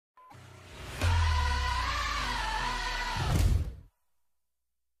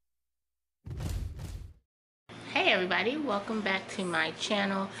everybody, welcome back to my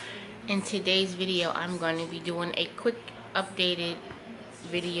channel. In today's video I'm going to be doing a quick updated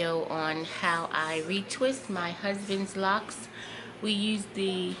video on how I retwist my husband's locks. We use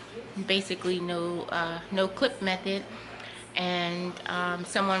the basically no clip method, and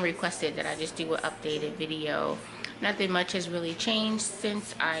someone requested that I just do an updated video. Nothing much has really changed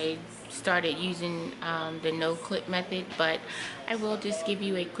since I started using the no clip method, but I will just give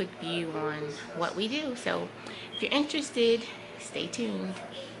you a quick view on what we do. So if you're interested, stay tuned.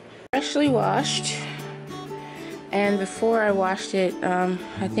 Freshly washed, and before I washed it,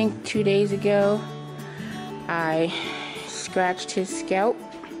 I think 2 days ago, I scratched his scalp,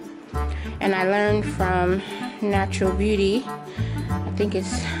 and I learned from Natural Beauty, I think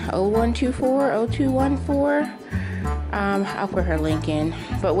it's 0124, 0214. I'll put her link in.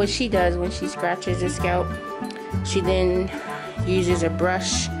 But what she does when she scratches his scalp, she then uses a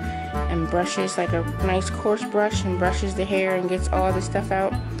brush and brushes, like a nice coarse brush, and brushes the hair and gets all the stuff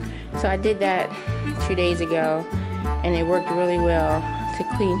out. So I did that 2 days ago, and it worked really well to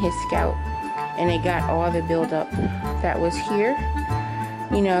clean his scalp, and it got all the buildup that was here,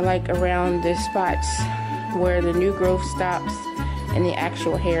 you know, like around the spots where the new growth stops and the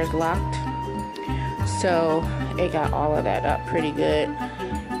actual hair is locked. So it got all of that up pretty good,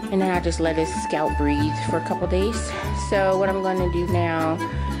 and then I just let his scalp breathe for a couple days. So what I'm going to do now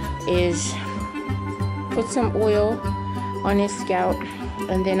is put some oil on his scalp,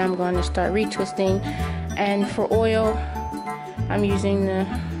 and then I'm going to start retwisting. And for oil, I'm using the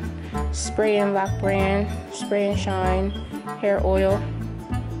Spray and Lock brand Spray and Shine hair oil.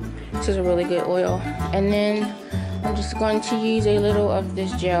 This is a really good oil. And then I'm just going to use a little of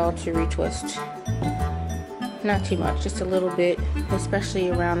this gel to retwist. Not too much, just a little bit, especially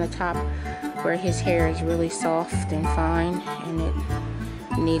around the top where his hair is really soft and fine, and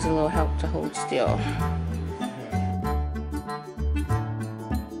it needs a little help to hold still.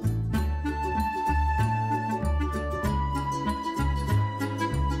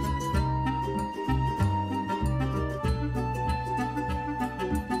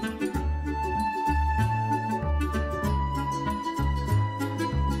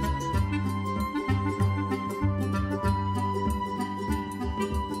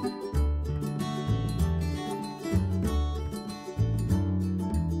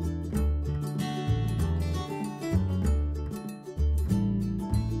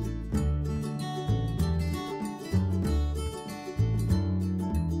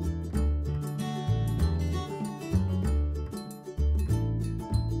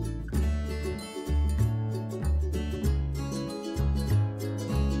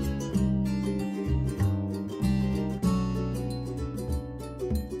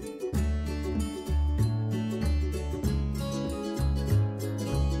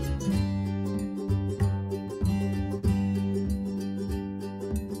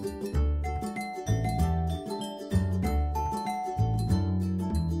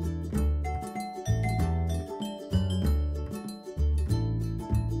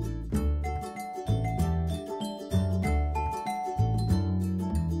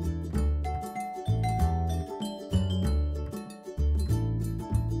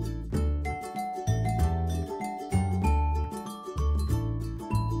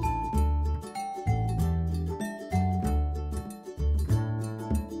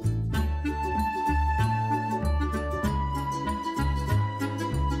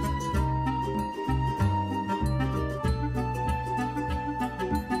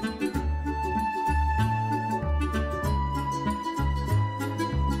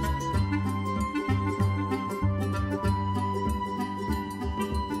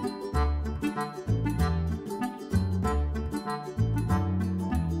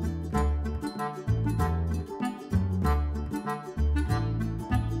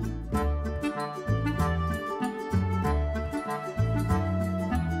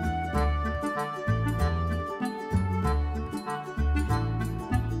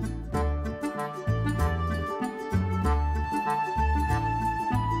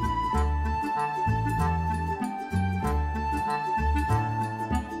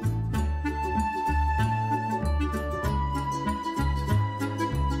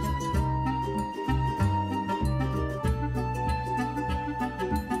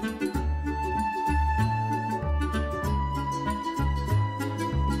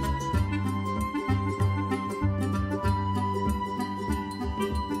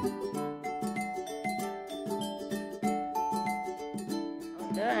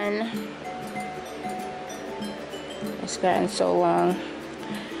 Done. It's gotten so long.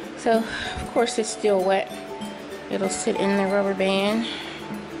 So of course it's still wet. It'll sit in the rubber band.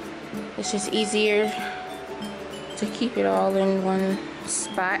 It's just easier to keep it all in one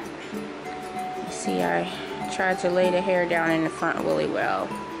spot. You see, I tried to lay the hair down in the front really well.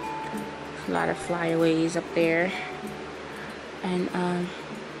 A lot of flyaways up there, and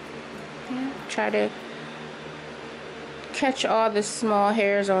yeah, try to catch all the small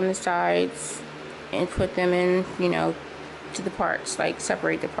hairs on the sides and put them in, you know, to the parts, like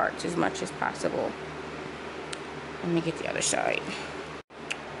separate the parts as much as possible. Let me get the other side.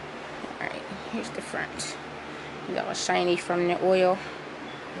 Alright, here's the front. It's all shiny from the oil.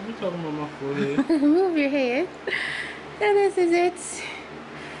 What are you talking about my forehead? Move your head. And this is it.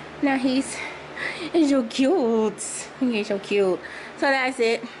 Now he's so cute. He's so cute. So that's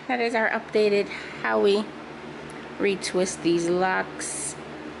it. That is our updated how we retwist these locks.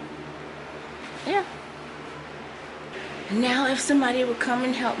 Yeah. Now if somebody would come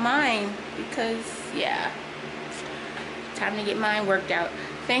and help mine, because yeah, time to get mine worked out.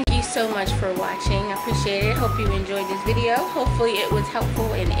 Thank you so much for watching. I appreciate it. Hope you enjoyed this video. Hopefully it was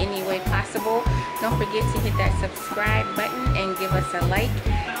helpful in any way possible. Don't forget to hit that subscribe button and give us a like,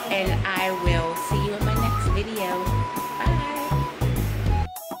 and I will see you in my next video.